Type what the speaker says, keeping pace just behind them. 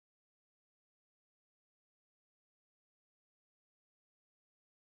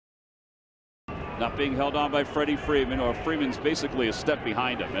Not being held on by Freddie Freeman, or Freeman's basically a step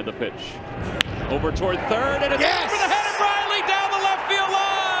behind him. And the pitch over toward third, and it's over the head of Riley down the left field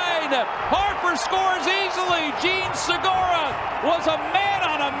line. Harper scores easily. Gene Segura was a man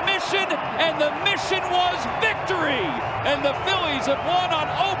on a mission, and the mission was victory. And the Phillies have won on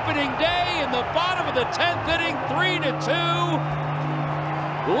opening day in the bottom of the 10th inning, 3-2.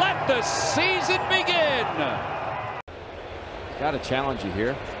 Let the season begin. Got to challenge you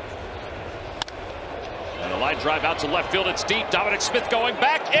here. And a line drive out to left field. It's deep. Dominic Smith going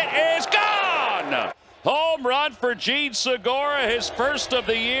back. It is gone. Home run for Gene Segura, his first of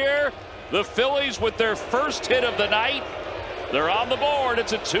the year. The Phillies with their first hit of the night. They're on the board.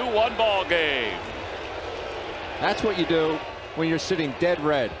 It's a 2-1 ball game. That's what you do when you're sitting dead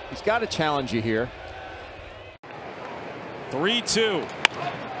red. He's got to challenge you here. 3-2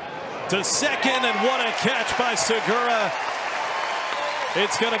 to second, and what a catch by Segura.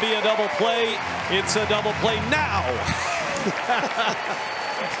 It's going to be a double play. It's a double play now.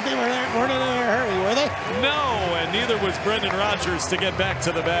 They weren't in a hurry, were they? No, and neither was Brendan Rodgers to get back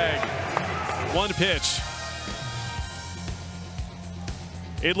to the bag. One pitch.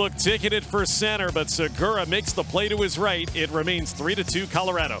 It looked ticketed for center, but Segura makes the play to his right. It remains 3-2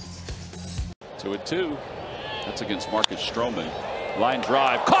 Colorado. 2-2. That's against Marcus Stroman. Line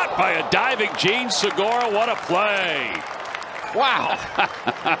drive caught by a diving Gene Segura. What a play. Wow.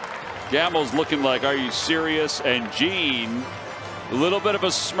 Gammel's looking like, are you serious? And Gene, a little bit of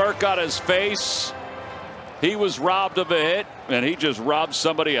a smirk on his face. He was robbed of a hit, and he just robbed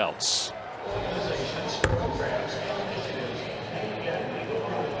somebody else.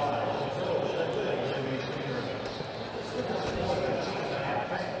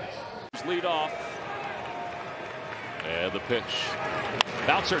 Lead off. And the pitch.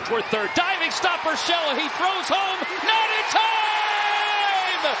 Bouncer toward third. Diving stop Urshela. He throws home. Not in time!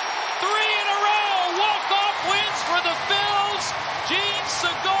 3 in a row. Walk-off wins for the Phils. Gene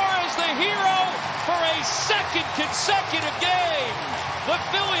Segura is the hero for a second consecutive game. The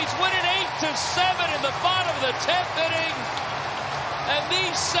Phillies win it 8-7 in the bottom of the 10th inning. And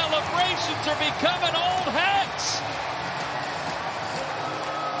these celebrations are becoming old hats.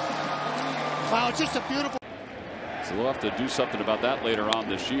 Wow, just a beautiful. So we'll have to do something about that later on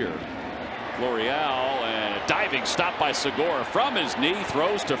this year. Florial, and a diving stop by Segura from his knee,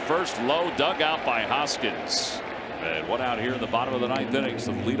 throws to first, low, dug out by Hoskins. And one out here in the bottom of the 9th inning.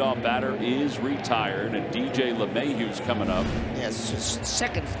 So the leadoff batter is retired, and DJ LeMahieu's coming up. Yes, just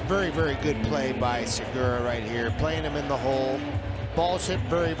second very, very good play by Segura right here, playing him in the hole. Ball's hit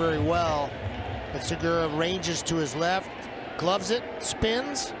very, very well, but Segura ranges to his left, gloves it,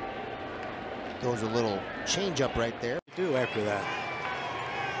 spins. Throws a little changeup right there. Do after that.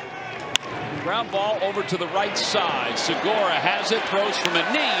 Ground ball over to the right side. Segura has it, throws from a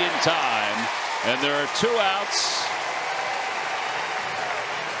knee in time, and there are 2 outs.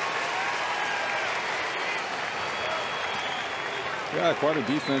 Yeah, quite a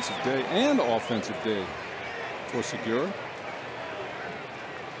defensive day and offensive day for Segura.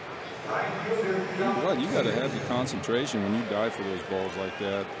 Well, you got to have the concentration when you dive for those balls like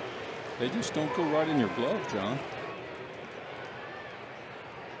that. They just don't go right in your glove, John.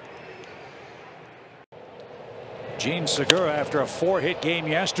 Gene Segura, after a 4-hit game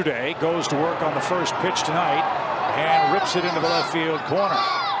yesterday, goes to work on the first pitch tonight and rips it into the left field corner.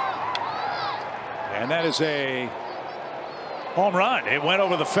 And that is a home run. It went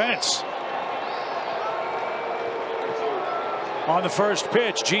over the fence. On the first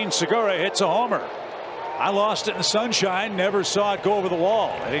pitch, Gene Segura hits a homer. I lost it in the sunshine, never saw it go over the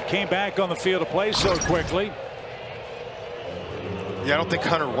wall, and it came back on the field of play so quickly. Yeah, I don't think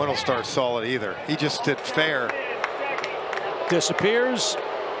Hunter Wintlestar saw it either. He just did fair. Disappears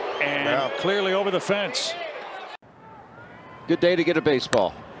and clearly over the fence. Good day to get a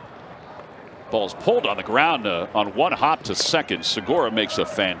baseball. Ball's pulled on the ground on one hop to second. Segura makes a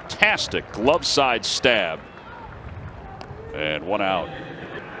fantastic glove side stab. And 1 out.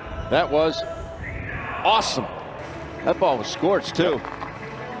 That was awesome. That ball was scorched too.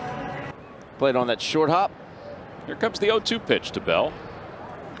 Played on that short hop. Here comes the 0-2 pitch to Bell.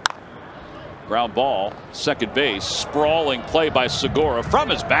 Ground ball, second base, sprawling play by Segura from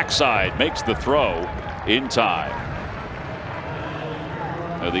his backside, makes the throw in time.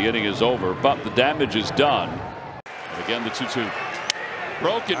 Now the inning is over, but the damage is done. And again, the 2-2.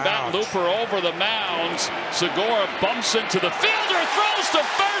 Broken bat looper over the mounds. Segura bumps into the fielder, throws to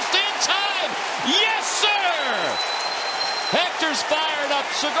first in time. Yes, sir! Hector's fired up.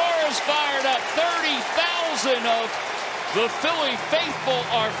 Segura's fired up. 30,000 of the Philly faithful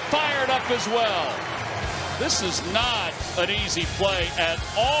are fired up as well. This is not an easy play at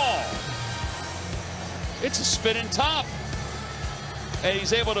all. It's a spinning top. And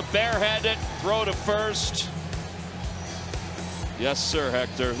he's able to barehand it, throw to first. Yes, sir,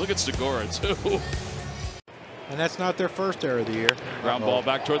 Hector. Look at Segura, too. And that's not their first error of the year. Ground ball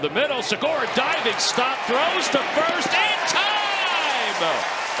back toward the middle. Segura diving stop, throws to first in time.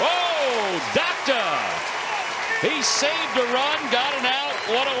 Oh, Doctor. He saved a run, got an out,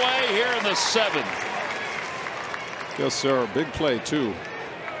 one away here in the 7th. Yes, sir. Big play, too.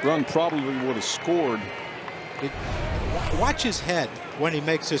 Run probably would have scored. Watch his head when he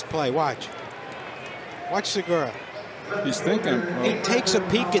makes this play. Watch Segura. He's thinking. He takes a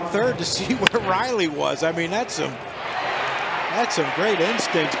peek at third to see where Riley was. I mean, that's some great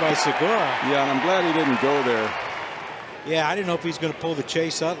instincts by Segura. Yeah, and I'm glad he didn't go there. Yeah, I didn't know if he's going to pull the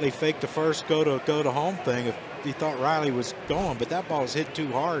Chase Utley fake the first go to home thing if he thought Riley was going, but that ball was hit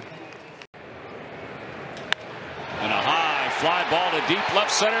too hard. And a high fly ball to deep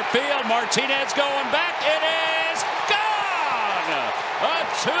left center field. Martinez going back. It is gone. A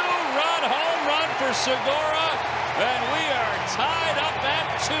 2-run home run for Segura, and we are tied up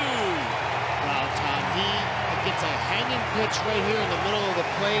at 2. Wow, Tom, he gets a hanging pitch right here in the middle of the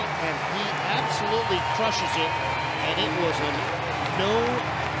plate, and he absolutely crushes it. And it was a no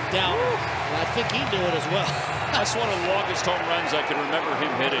doubt. Well, I think he knew it as well. That's one of the longest home runs I can remember him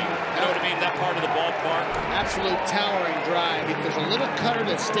hitting. You know what I mean? That part of the ballpark. Absolute towering drive. There's a little cutter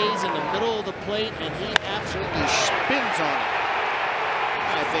that stays in the middle of the plate, and he absolutely spins on it.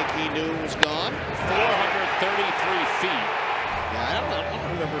 I think he knew it was gone. 433 feet. Yeah, I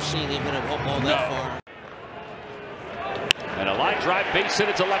don't remember seeing him hit a home ball that far. And a line drive base hit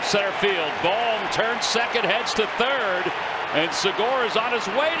into left center field. Bohm turns second, heads to third. And Segura is on his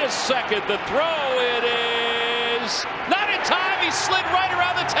way to second. The throw, it is not in time. He slid right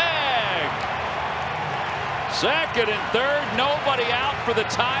around the tag. Second and third, nobody out for the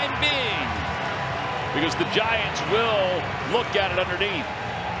time being, because the Giants will look at it underneath.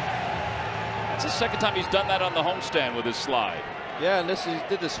 It's the second time he's done that on the homestand with his slide. Yeah, and he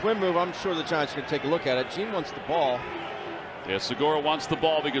did the swim move. I'm sure the Giants are going to take a look at it. Gene wants the ball. Yeah, Segura wants the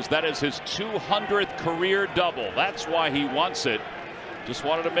ball because that is his 200th career double. That's why he wants it. Just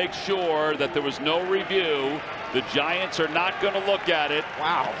wanted to make sure that there was no review. The Giants are not going to look at it.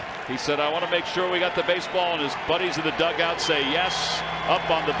 Wow. He said, I want to make sure we got the baseball, and his buddies in the dugout say yes. Up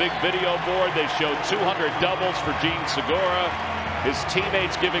on the big video board, they showed 200 doubles for Gene Segura. His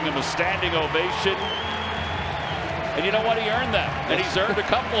teammates giving him a standing ovation. And you know what? He earned that. And he's earned a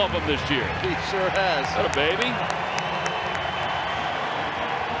couple of them this year. He sure has. What a baby.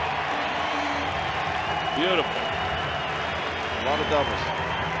 Beautiful. A lot of doubles.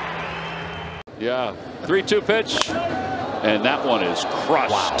 Yeah. 3-2 pitch. And that one is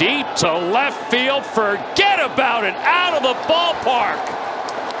crushed. Wow. Deep to left field. Forget about it. Out of the ballpark.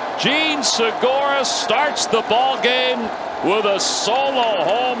 Gene Segura starts the ball game with a solo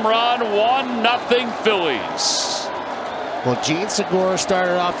home run. 1-0 Phillies. Well, Gene Segura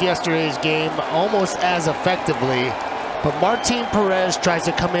started off yesterday's game almost as effectively. But Martin Perez tries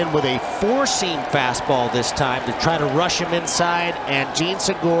to come in with a four-seam fastball this time to try to rush him inside, and Gene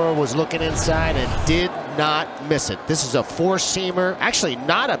Segura was looking inside and did not miss it. This is a four-seamer. Actually,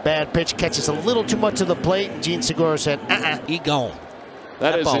 not a bad pitch. Catches a little too much of the plate. Gene Segura said, he gone.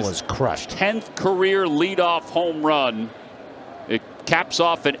 That ball was crushed. 10th career leadoff home run. It caps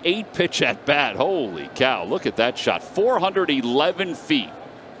off an 8-pitch at bat. Holy cow, look at that shot. 411 feet.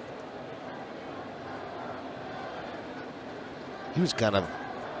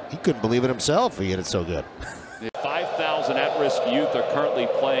 He couldn't believe it himself. He hit it so good. 5,000 at-risk youth are currently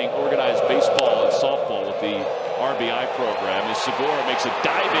playing organized baseball and softball with the RBI program. As Segura makes a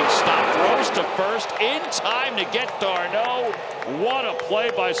diving stop, throws to first in time to get d'Arnaud. What a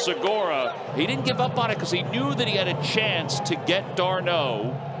play by Segura. He didn't give up on it because he knew that he had a chance to get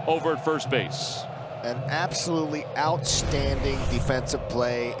d'Arnaud over at first base. An absolutely outstanding defensive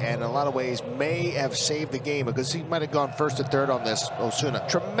play, and in a lot of ways may have saved the game because he might have gone first to third on this Osuna.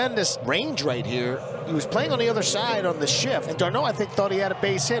 Tremendous range right here. He was playing on the other side on the shift, and d'Arnaud, I think, thought he had a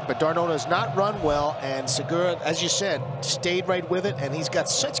base hit, but d'Arnaud does not run well, and Segura, as you said, stayed right with it, and he's got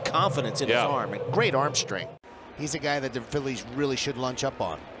such confidence in his arm, and great arm strength. He's a guy that the Phillies really should lunch up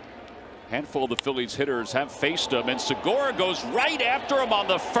on. Handful of the Phillies hitters have faced him, and Segura goes right after him on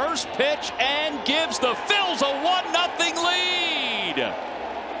the first pitch and gives the Phils a 1-0 lead.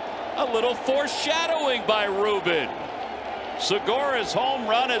 A little foreshadowing by Ruben. Segura's home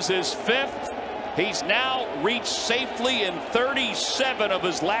run is his 5th. He's now reached safely in 37 of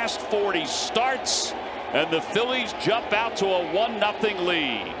his last 40 starts, and the Phillies jump out to a 1-0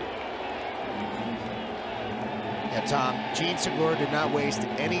 lead. Yeah, Tom, Gene Segura did not waste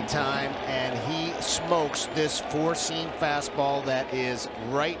any time, and he smokes this four-seam fastball that is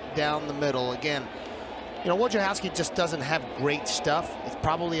right down the middle. Again, you know, Wojciechowski just doesn't have great stuff. It's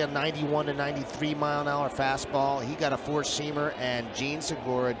probably a 91 to 93 mile-an-hour fastball. He got a four-seamer, and Gene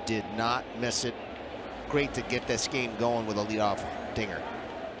Segura did not miss it. Great to get this game going with a leadoff dinger.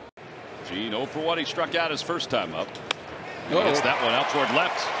 Gene 0 for 1. He struck out his first time up. He gets that one out toward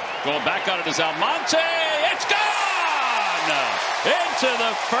left. Going back on it is Almonte. It's gone! Into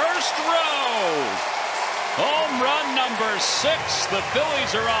the first row. Home run number 6. The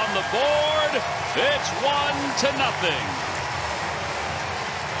Phillies are on the board. It's 1-0.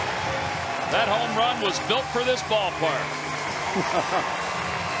 That home run was built for this ballpark.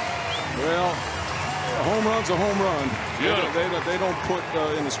 Well, a home run's a home run. They don't put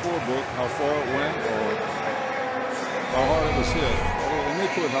in the scorebook how far it went or how hard it was hit. They may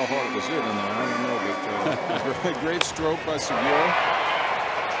put how hard it was hit in there. I don't know, but great stroke by Segura.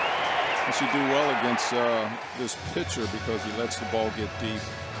 He should do well against this pitcher because he lets the ball get deep.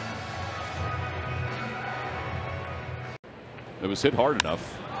 It was hit hard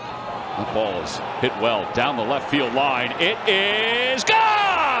enough. The ball is hit well down the left field line. It is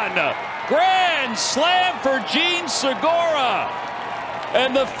gone! Grand slam for Gene Segura.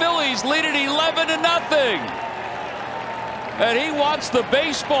 And the Phillies lead it 11-0. And he wants the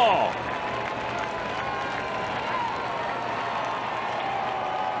baseball.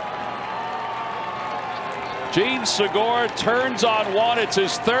 Gene Segura turns on one. It's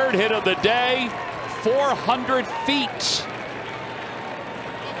his third hit of the day. 400 feet.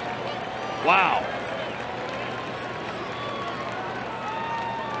 Wow.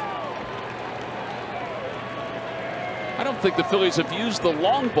 I don't think the Phillies have used the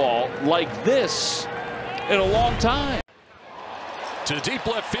long ball like this in a long time. To deep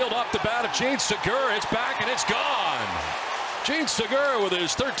left field off the bat of Gene Segura. It's back and it's gone. Gene Segura with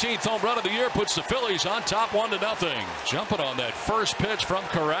his 13th home run of the year puts the Phillies on top 1-0. Jumping on that first pitch from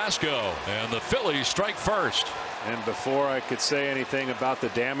Carrasco, and the Phillies strike first. And before I could say anything about the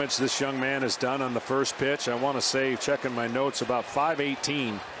damage this young man has done on the first pitch, I want to say, checking my notes, about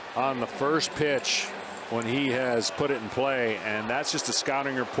 518 on the first pitch when he has put it in play, and that's just a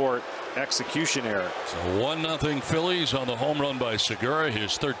scouting report execution error. So 1-0 Phillies on the home run by Segura,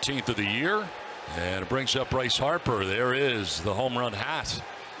 his 13th of the year. And it brings up Bryce Harper. There is the home run hat.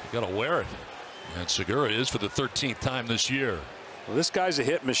 You got to wear it. And Segura is for the 13th time this year. Well, this guy's a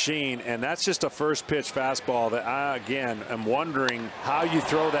hit machine, and that's just a first pitch fastball that I, again, am wondering how you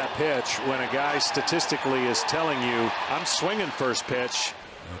throw that pitch when a guy statistically is telling you, I'm swinging first pitch.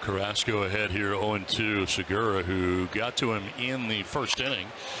 Carrasco ahead here 0-2. Segura, who got to him in the first inning,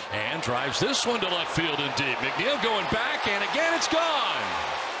 and drives this one to left field and deep. McNeil going back, and again it's gone.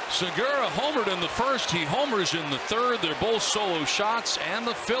 Segura homered in the first. He homers in the third. They're both solo shots, and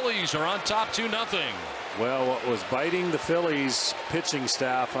the Phillies are on top 2-0. Well, what was biting the Phillies pitching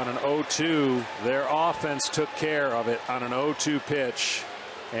staff on an 0-2, their offense took care of it on an 0-2 pitch.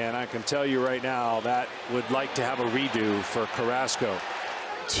 And I can tell you right now that would like to have a redo for Carrasco.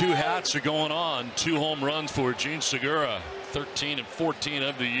 2 hats are going on. 2 home runs for Gene Segura, 13 and 14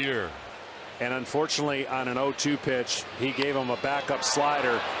 of the year. And unfortunately, on an 0-2 pitch, he gave him a backup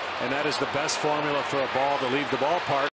slider, and that is the best formula for a ball to leave the ballpark.